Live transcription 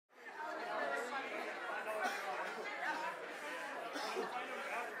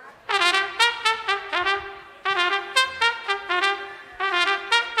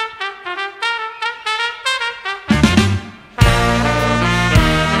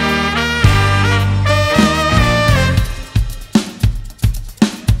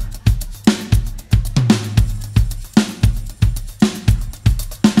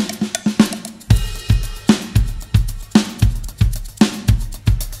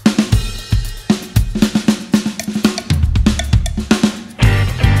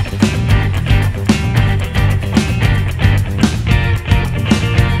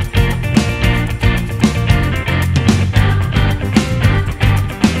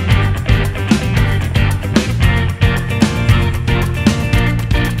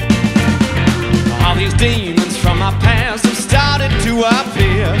to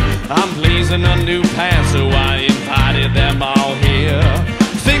appear. I'm blazing a new path, so I invited them all here.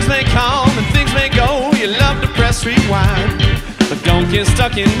 Things may come and things may go, you love to press rewind, but don't get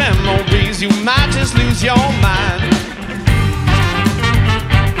stuck in memories, you might just lose your mind.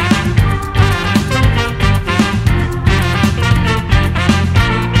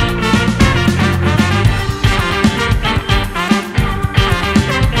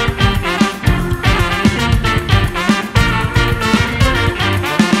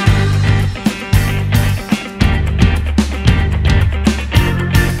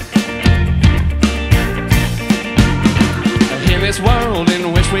 This world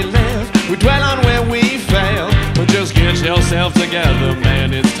in which we live, we dwell on where we fail. But just get yourself together,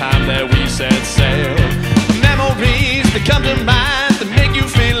 man, it's time that we set sail. Memories that come to mind that make you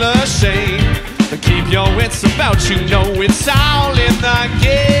feel ashamed, but keep your wits about you, know it's all in the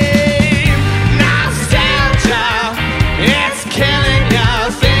game. Nostalgia, it's killing you,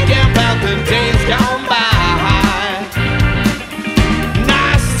 thinking about the days gone by.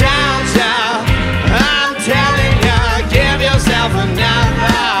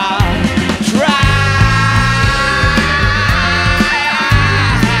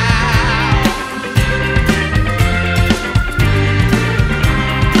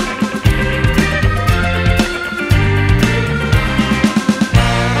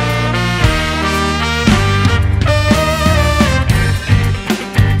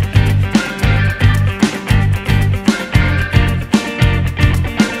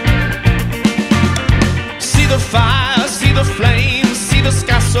 Fire, see the flames, see the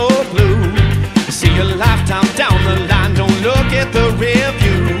sky so blue. See a lifetime down the line, don't look at the rear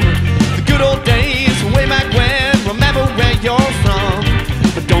view. The good old days, way back when, remember where you're from,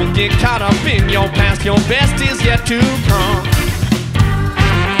 but don't get caught up in your past, your best is yet to come.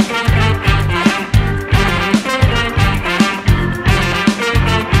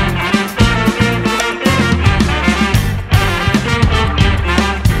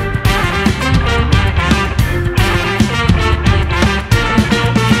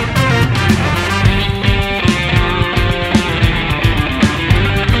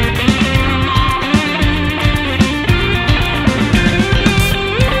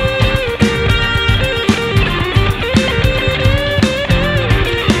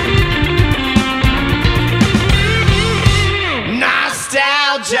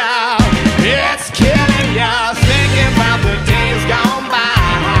 It's killing you, thinking about the days gone by.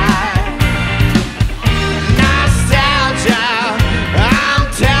 Nostalgia, I'm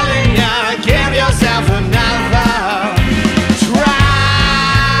telling you, give yourself another try.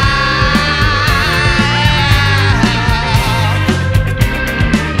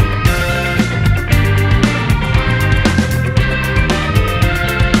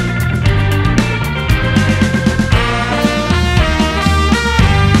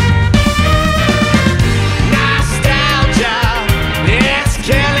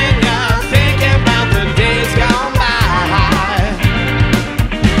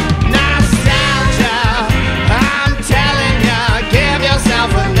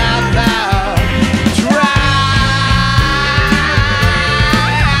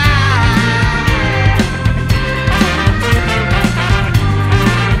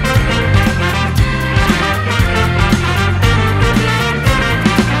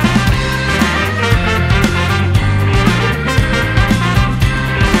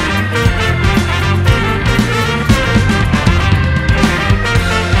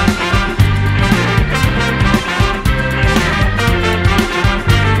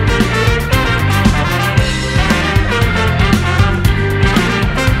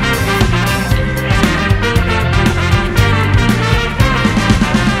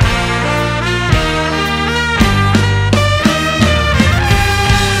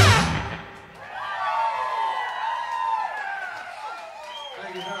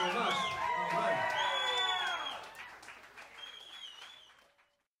 Thank you very much.